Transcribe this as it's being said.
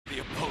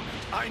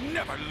I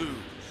never lose.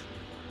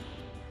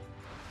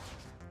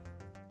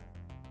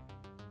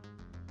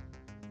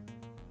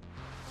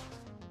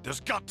 There's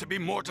got to be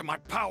more to my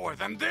power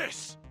than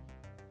this!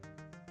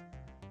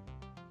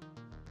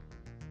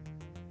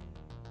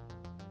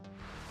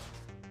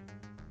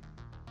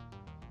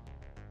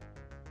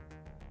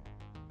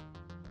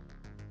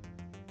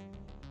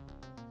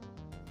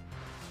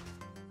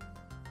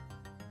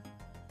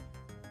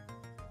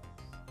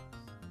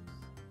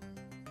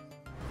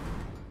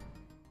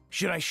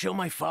 Should I show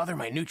my father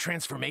my new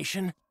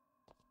transformation?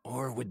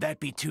 Or would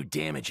that be too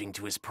damaging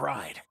to his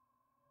pride?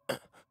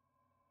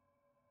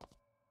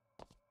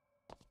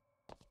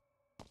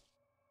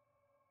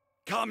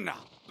 Come now,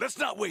 let's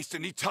not waste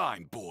any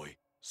time, boy.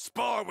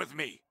 Spar with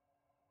me.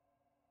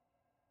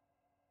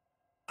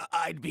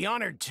 I'd be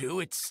honored to,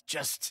 it's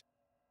just...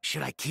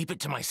 Should I keep it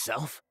to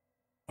myself?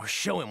 Or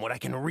show him what I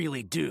can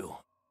really do?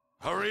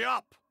 Hurry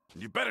up!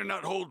 You better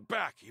not hold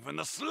back even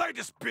the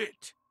slightest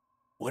bit!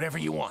 Whatever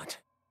you want.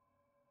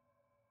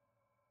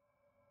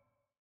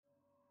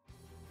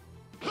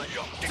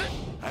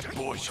 That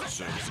boy should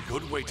serve as a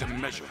good way to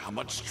measure how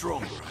much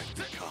stronger I've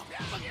become.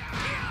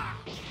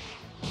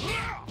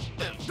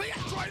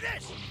 Try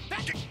this!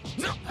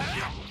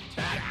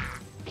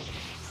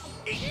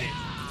 Eat this!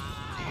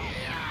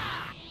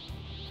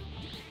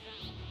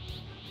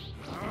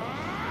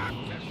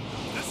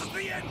 This is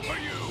the end for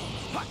you!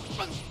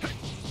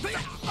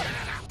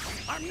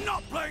 I'm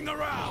not playing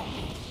around!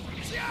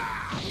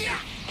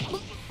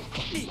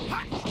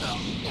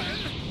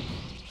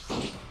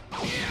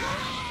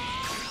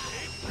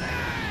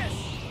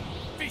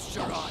 Feast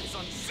your eyes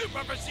on Super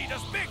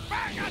Vegeta's Big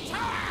Bang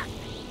Attack!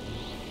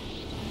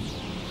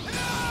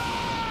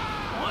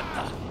 What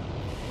the?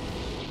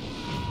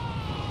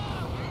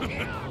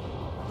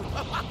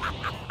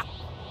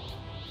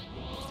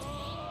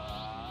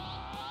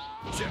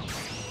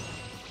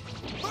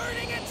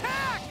 Burning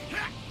attack!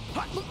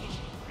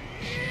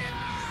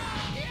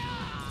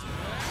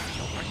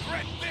 You'll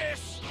regret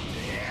this!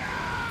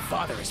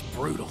 Father is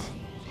brutal.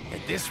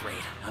 At this rate,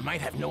 I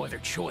might have no other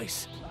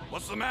choice.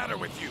 What's the matter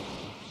with you?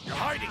 You're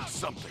hiding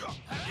something.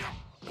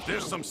 If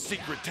there's some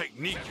secret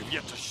technique you've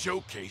yet to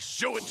showcase,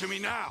 show it to me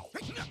now.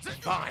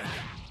 Fine.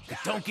 But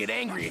don't get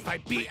angry if I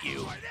beat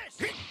you.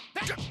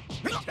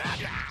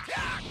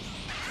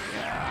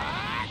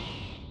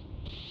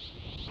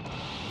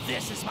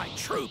 This is my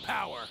true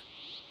power.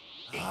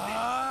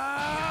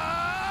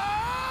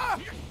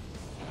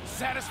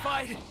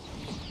 Satisfied?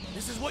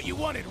 This is what you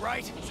wanted,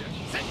 right?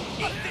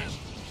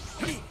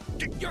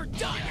 You're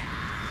done!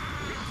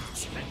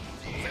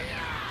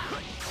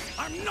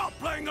 I'm not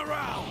playing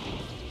around!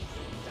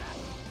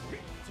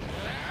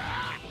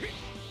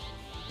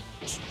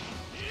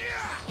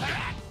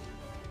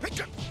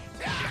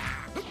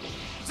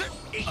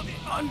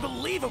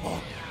 Unbelievable!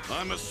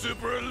 I'm a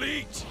super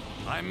elite!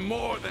 I'm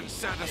more than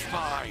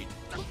satisfied!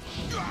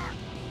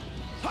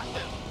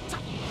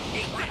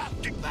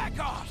 Get back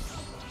off!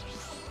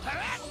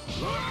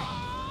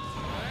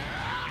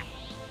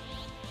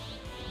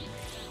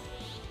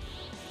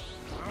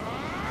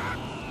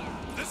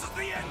 This is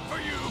the end for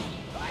you!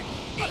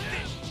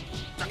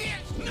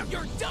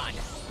 You're done!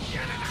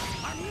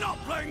 I'm not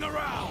playing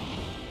around!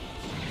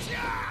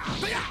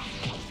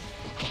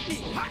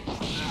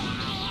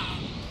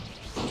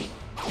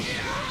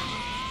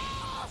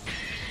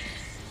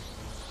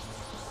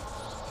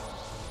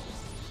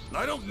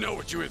 I don't know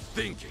what you were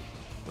thinking,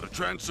 but a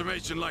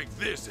transformation like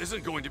this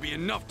isn't going to be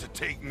enough to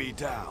take me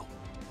down.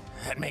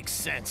 That makes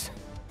sense.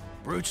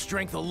 Brute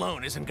strength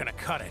alone isn't gonna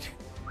cut it.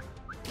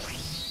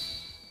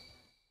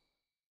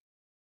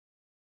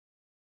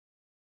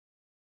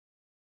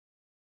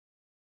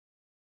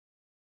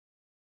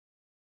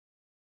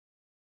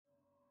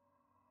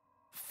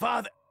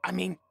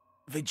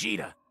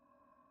 Vegeta.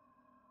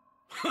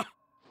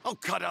 I'll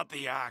cut out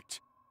the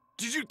act.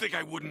 Did you think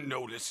I wouldn't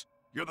notice?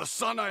 You're the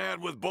son I had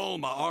with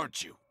Bulma,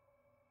 aren't you?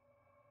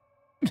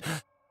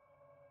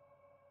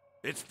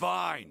 It's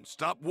fine.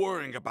 Stop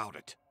worrying about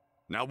it.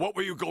 Now, what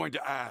were you going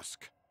to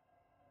ask?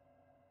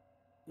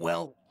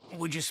 Well,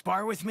 would you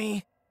spar with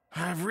me?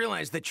 I've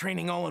realized that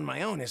training all on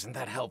my own isn't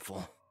that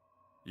helpful.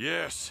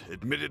 Yes,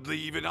 admittedly,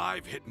 even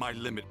I've hit my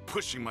limit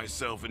pushing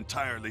myself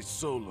entirely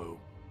solo.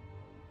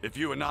 If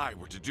you and I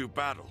were to do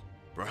battle,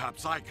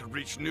 perhaps I could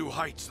reach new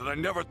heights that I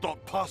never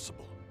thought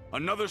possible.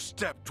 Another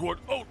step toward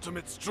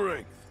ultimate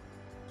strength.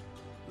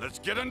 Let's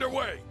get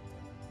underway.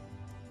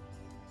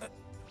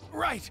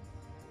 Right.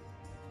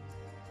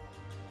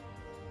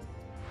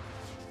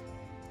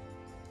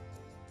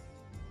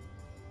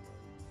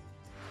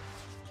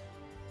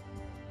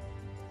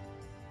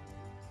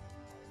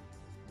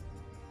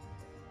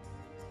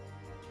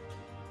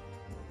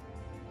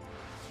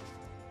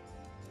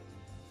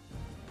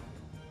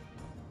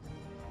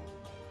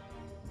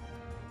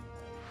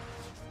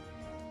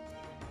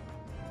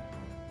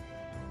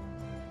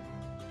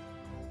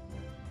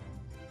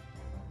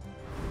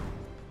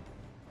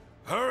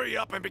 Hurry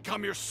up and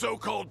become your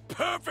so-called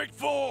perfect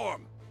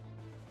form!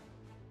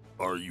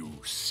 Are you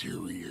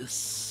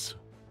serious?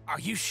 Are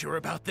you sure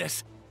about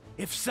this?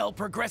 If Cell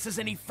progresses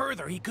any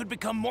further, he could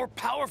become more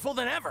powerful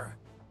than ever.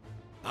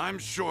 I'm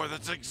sure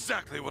that's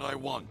exactly what I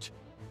want.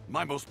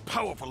 My most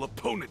powerful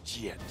opponent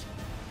yet.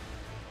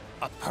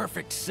 A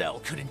perfect Cell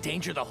could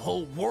endanger the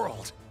whole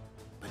world.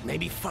 But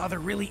maybe Father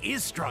really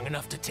is strong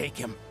enough to take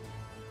him.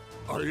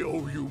 I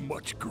owe you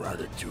much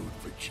gratitude,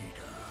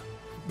 Vegeta.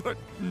 But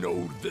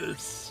know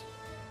this.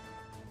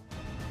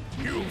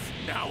 You've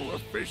now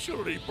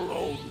officially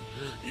blown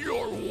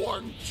your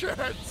one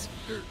chance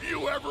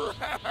you ever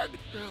had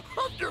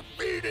of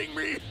defeating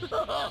me!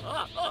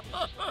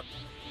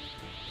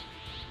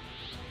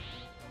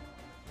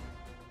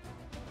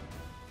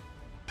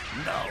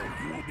 Now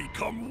you will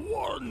become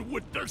one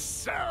with the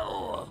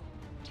Cell!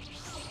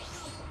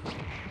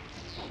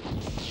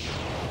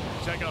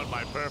 Check out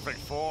my perfect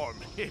form.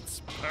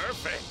 It's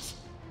perfect.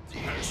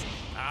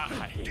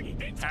 I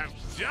have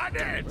done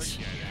it!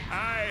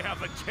 I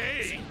have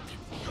attained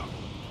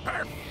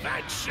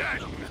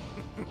perfection!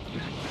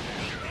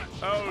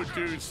 Oh,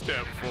 do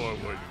step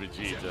forward,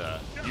 Vegeta.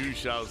 You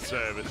shall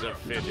serve as a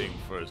fitting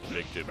first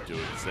victim to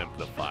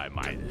exemplify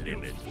my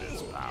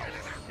limitless power.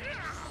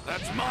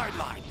 That's my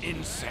line,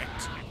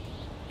 insect.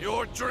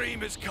 Your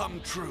dream has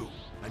come true,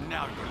 and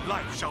now your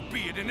life shall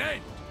be at an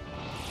end.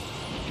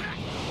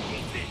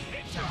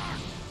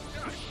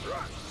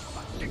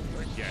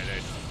 Forget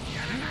it.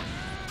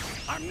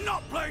 I'm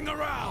not playing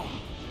around!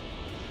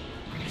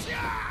 Take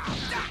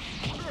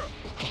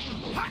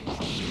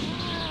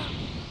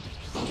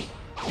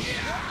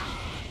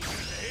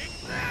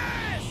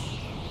this!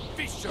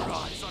 Feast your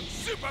eyes on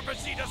Super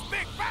Vegeta's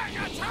Big Bang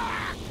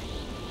Attack!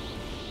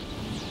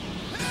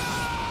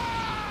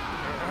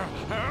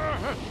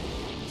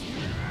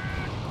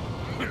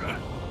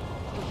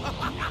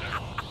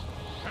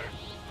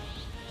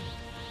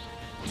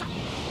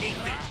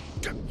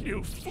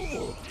 You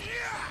fool!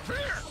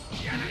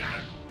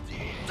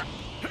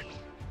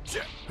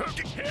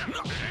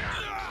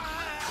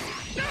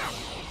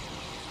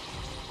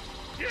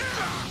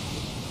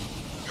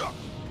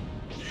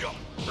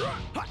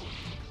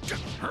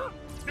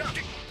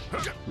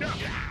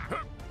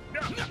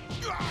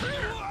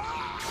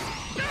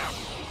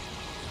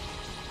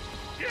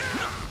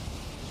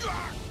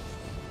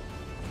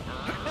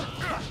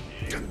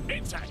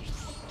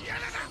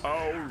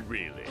 Oh,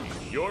 really?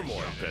 You're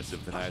more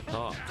impressive than I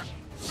thought.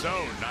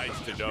 So nice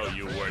to know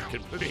you weren't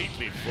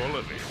completely full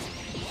of it.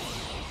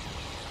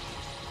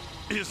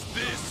 Is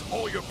this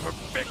all your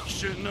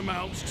perfection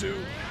amounts to?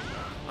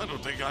 I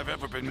don't think I've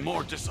ever been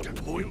more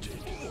disappointed.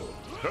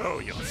 Oh,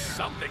 you're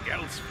something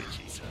else,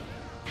 Vegeta.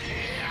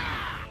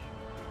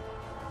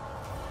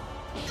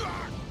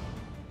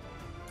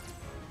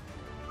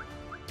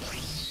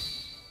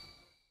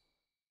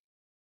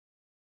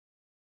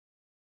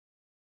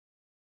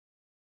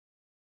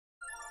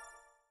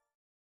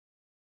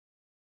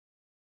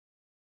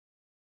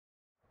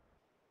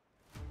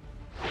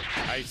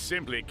 I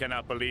simply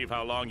cannot believe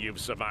how long you've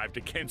survived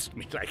against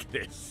me like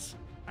this.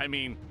 I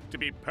mean, to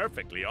be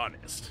perfectly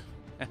honest,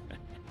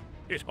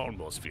 it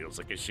almost feels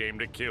like a shame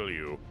to kill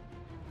you.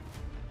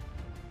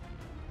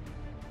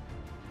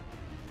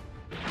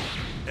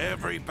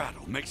 Every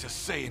battle makes a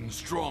Saiyan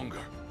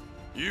stronger.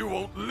 You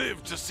won't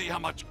live to see how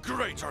much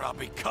greater I'll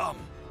become.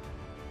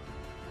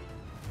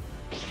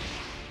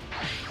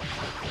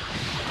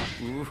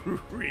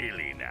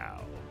 Really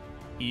now?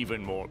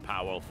 Even more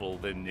powerful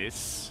than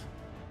this?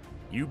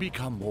 You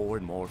become more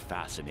and more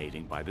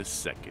fascinating by the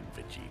second,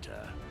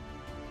 Vegeta.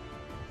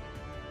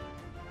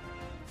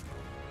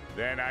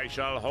 Then I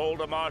shall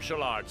hold a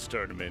martial arts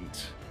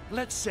tournament.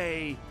 Let's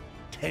say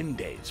 10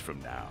 days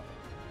from now.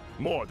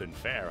 More than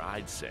fair,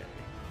 I'd say.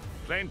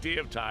 Plenty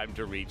of time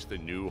to reach the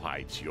new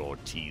heights you're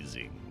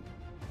teasing.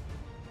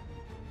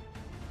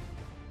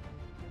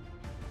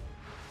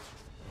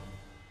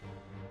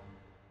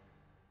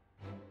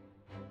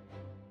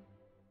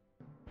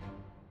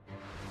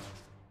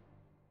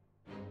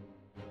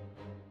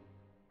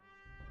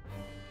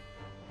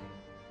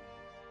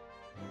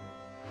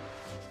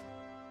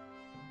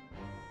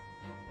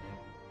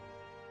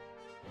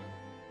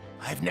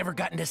 I've never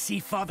gotten to see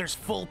Father's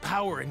full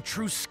power and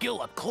true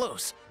skill up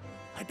close.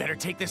 I'd better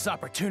take this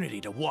opportunity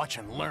to watch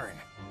and learn.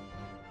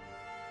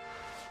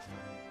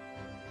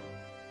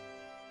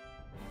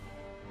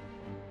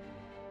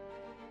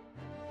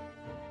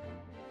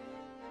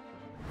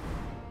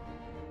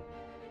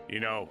 You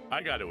know,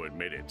 I gotta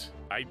admit it.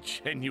 I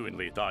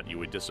genuinely thought you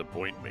would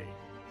disappoint me.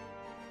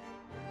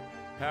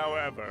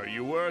 However,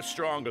 you were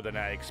stronger than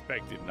I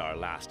expected in our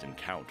last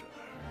encounter.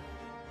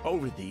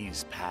 Over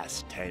these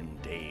past 10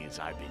 days,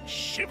 I've been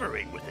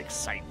shivering with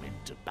excitement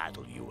to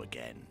battle you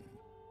again.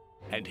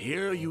 And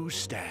here you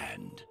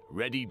stand,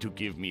 ready to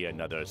give me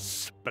another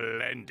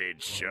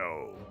splendid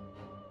show.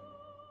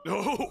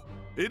 Oh,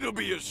 it'll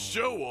be a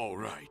show, all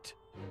right.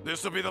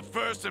 This'll be the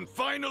first and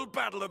final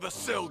battle of the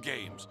Cell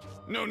Games.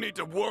 No need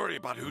to worry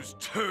about whose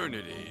turn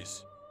it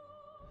is.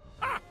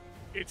 Ah!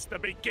 It's the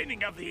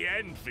beginning of the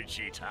end,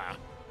 Vegeta.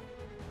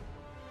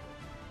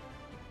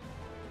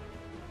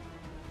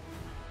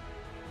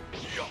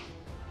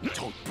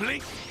 Don't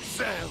blink,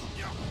 Cell!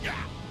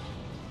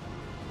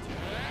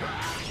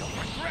 You'll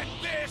regret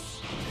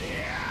this!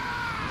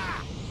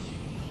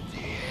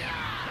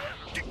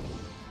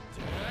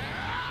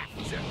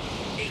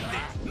 Eat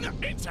this!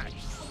 Inside!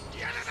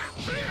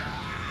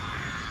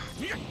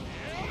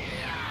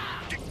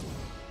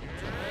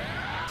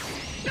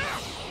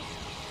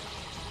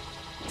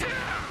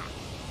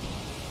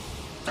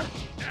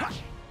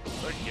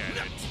 Forget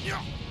it.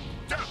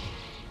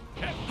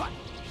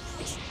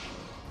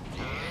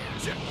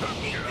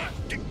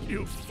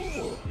 You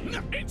fool!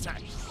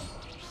 Inside!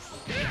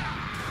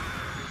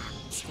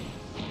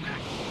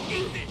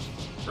 Eat this!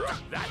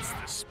 That's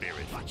the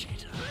spirit,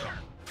 Vegeta.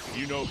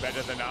 You know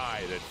better than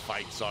I that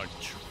fights aren't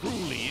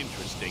truly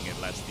interesting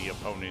unless the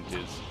opponent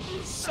is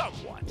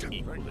somewhat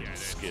equal in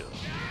skill.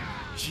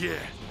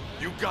 Yeah,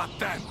 you got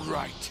that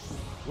right.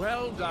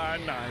 Well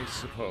done, I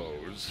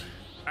suppose.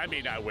 I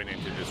mean, I went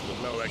into this with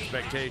low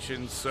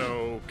expectations,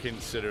 so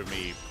consider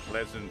me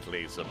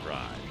pleasantly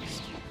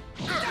surprised.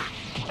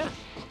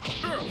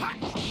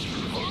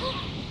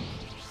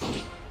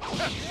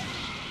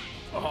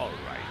 All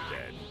right,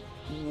 then.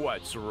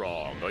 What's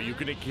wrong? Are you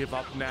gonna give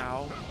up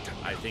now?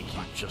 I think you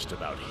just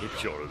about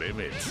hit your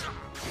limits.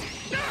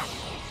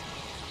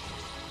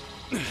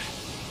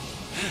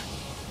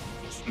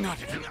 It's not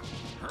even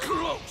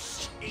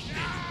close. You'll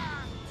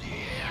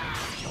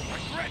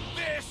regret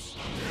this!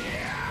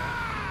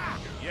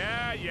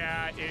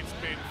 Yeah, it's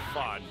been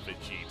fun,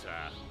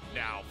 Vegeta.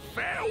 Now,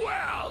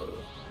 farewell!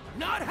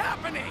 Not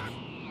happening!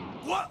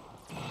 What?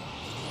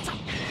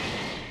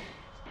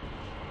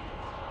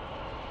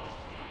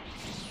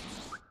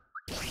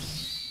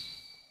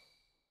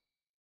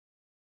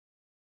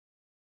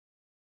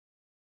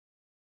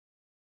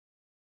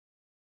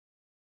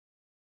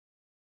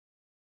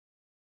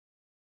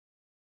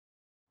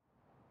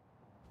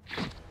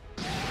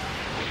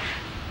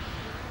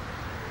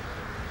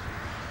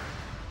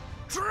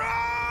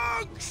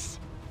 Trunks!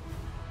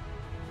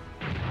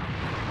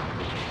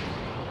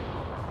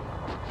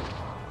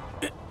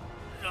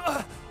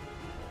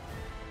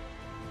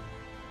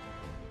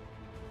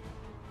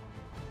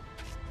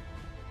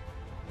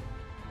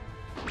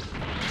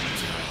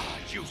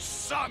 You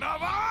son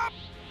of a...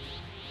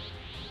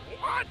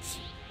 What?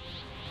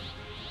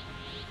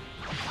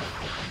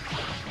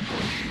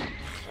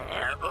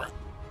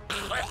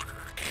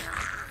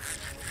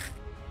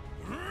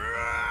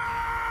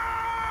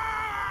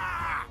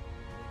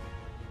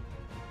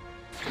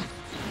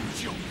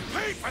 You'll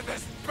pay for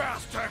this,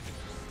 bastard!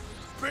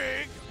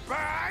 Big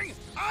Bang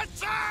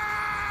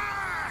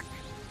Attack!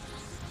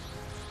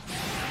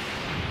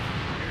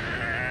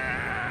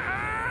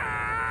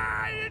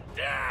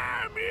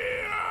 Damn you!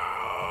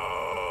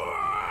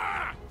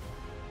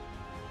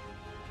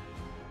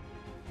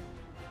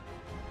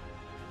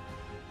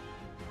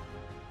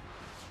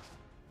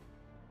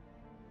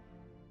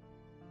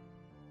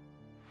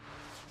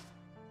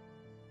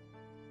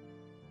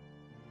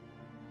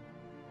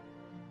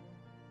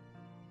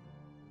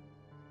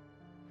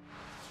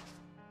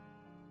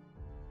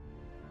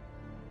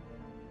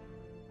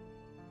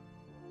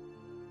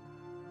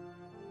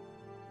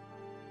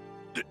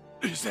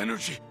 His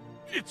energy,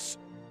 it's...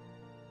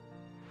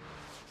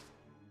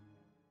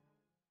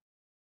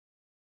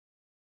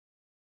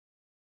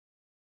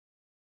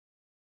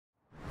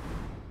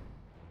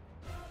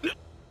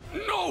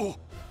 No!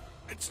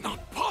 It's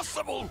not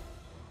possible!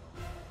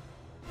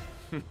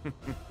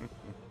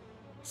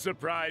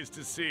 Surprised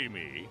to see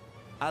me?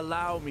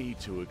 Allow me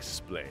to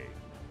explain.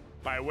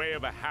 By way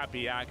of a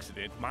happy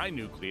accident, my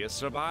nucleus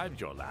survived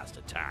your last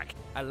attack,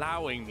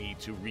 allowing me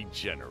to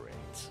regenerate.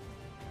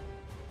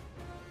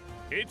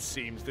 It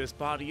seems this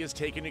body has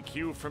taken a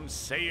cue from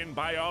Saiyan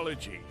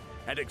biology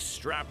and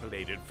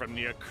extrapolated from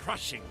near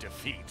crushing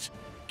defeat,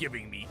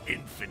 giving me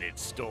infinite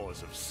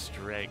stores of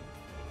strength.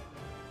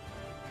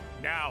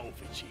 Now,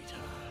 Vegeta,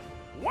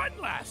 one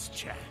last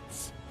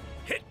chance.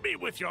 Hit me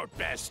with your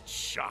best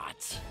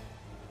shot.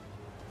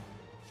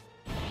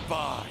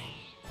 Fine.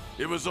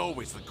 It was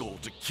always the goal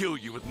to kill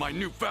you with my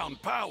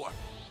newfound power.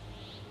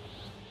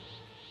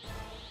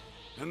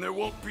 And there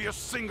won't be a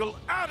single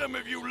atom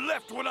of you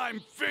left when I'm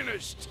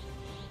finished.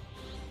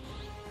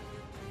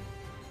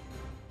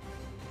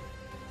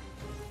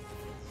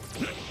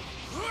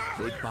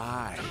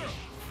 Goodbye,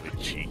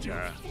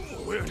 Vegeta.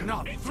 We're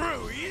not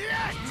through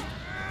yet!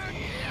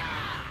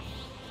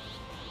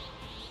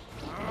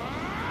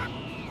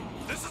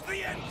 This is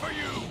the end for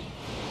you!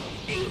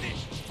 Eat it!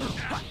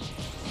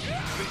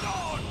 Be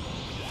gone!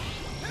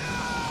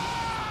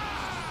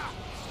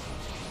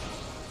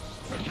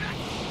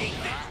 Eat it!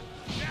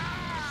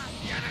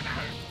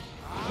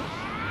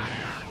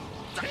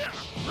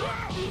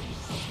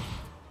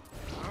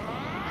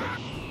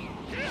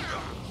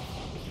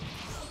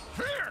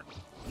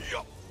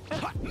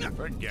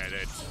 Forget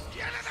it.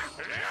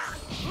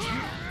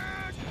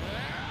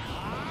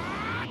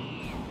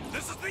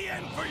 This is the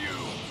end for you!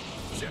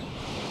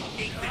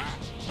 Eat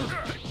this!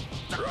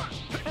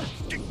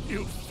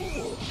 You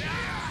fool!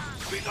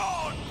 Be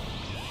gone!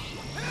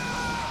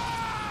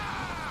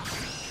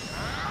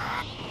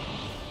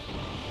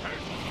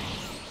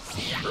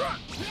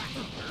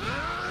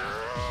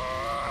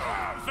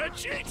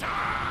 Vegeta!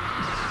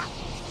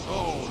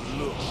 Oh,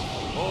 look.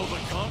 All the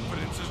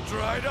confidence has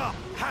dried up,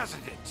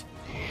 hasn't it?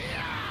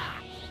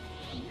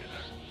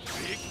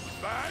 Big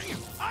Bang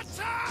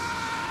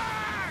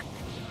Attack!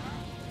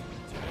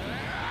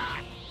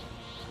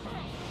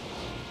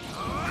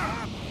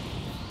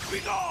 Be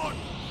gone!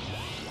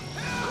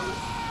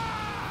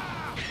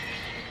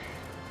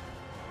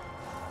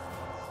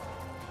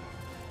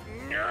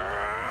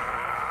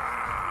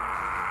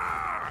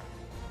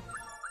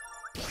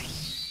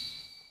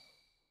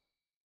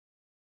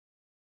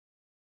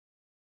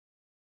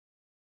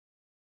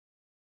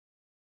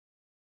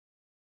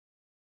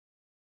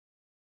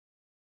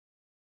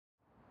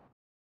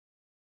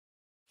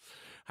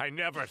 I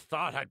never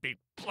thought I'd be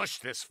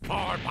pushed this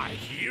far by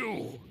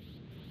you.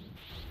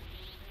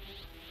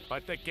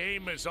 But the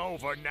game is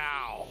over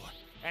now,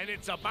 and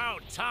it's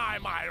about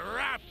time I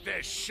wrap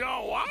this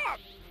show up.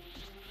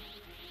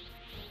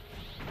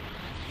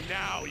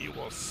 Now you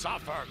will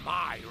suffer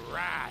my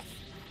wrath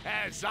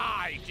as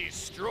I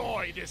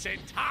destroy this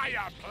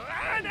entire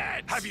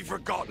planet! Have you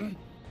forgotten?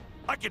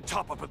 I can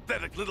top a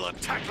pathetic little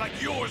attack like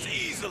yours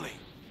easily.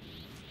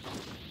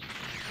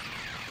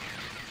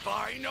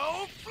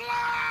 Final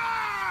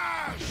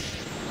Flash!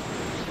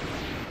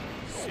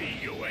 See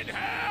you in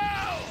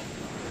hell!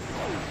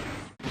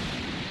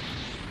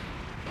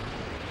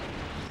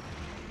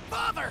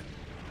 Father!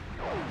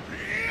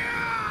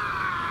 Yeah!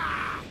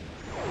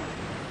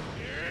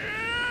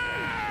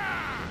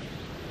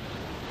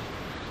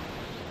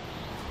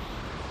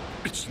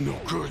 It's no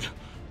good.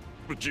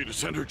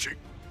 Vegeta's energy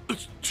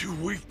is too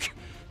weak.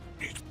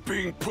 He's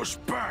being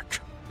pushed back.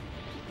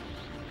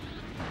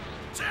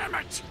 Damn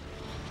it!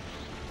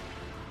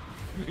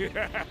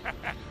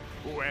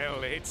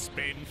 Well, it's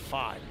been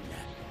fun.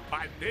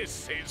 But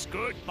this is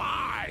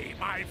goodbye,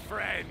 my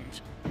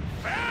friend.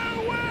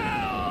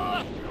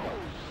 Farewell!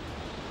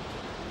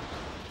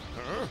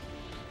 Huh?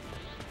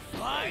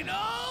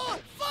 Final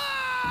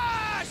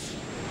Flash!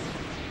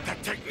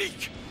 That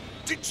technique!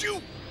 Did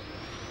you?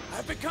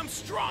 I've become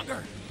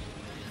stronger.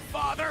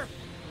 Father,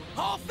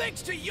 all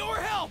thanks to your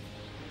help.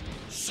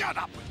 Shut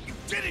up! You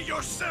did it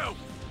yourself!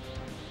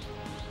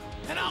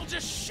 And I'll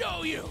just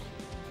show you.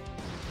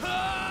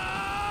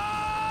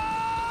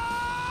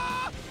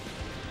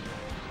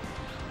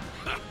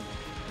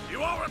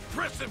 You are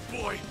impressive,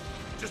 boy!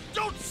 Just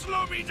don't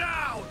slow me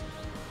down!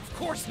 Of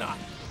course not.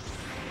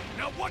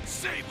 Now what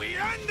say we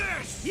end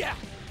this? Yeah,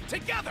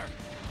 together.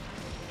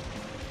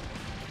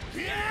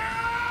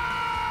 Yeah!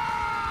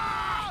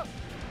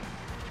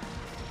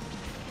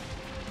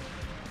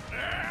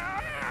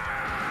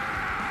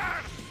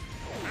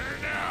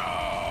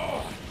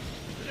 No!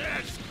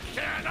 This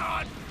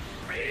cannot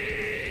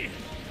be!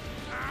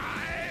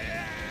 I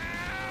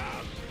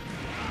am...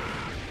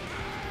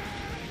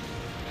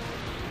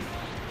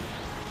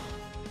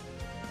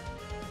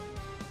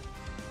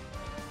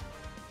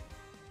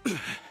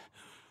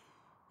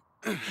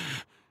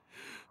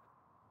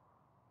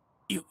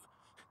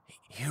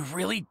 You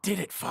really did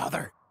it,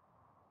 Father.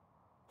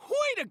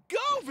 Way to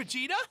go,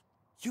 Vegeta!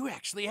 You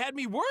actually had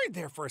me worried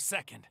there for a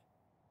second.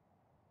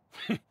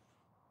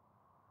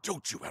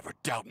 Don't you ever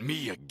doubt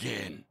me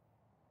again.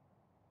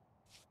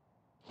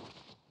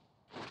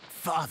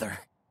 Father.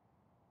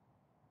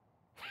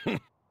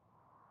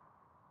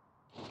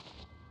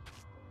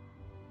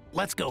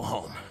 Let's go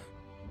home.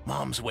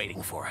 Mom's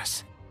waiting for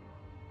us.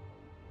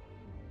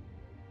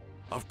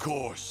 Of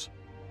course.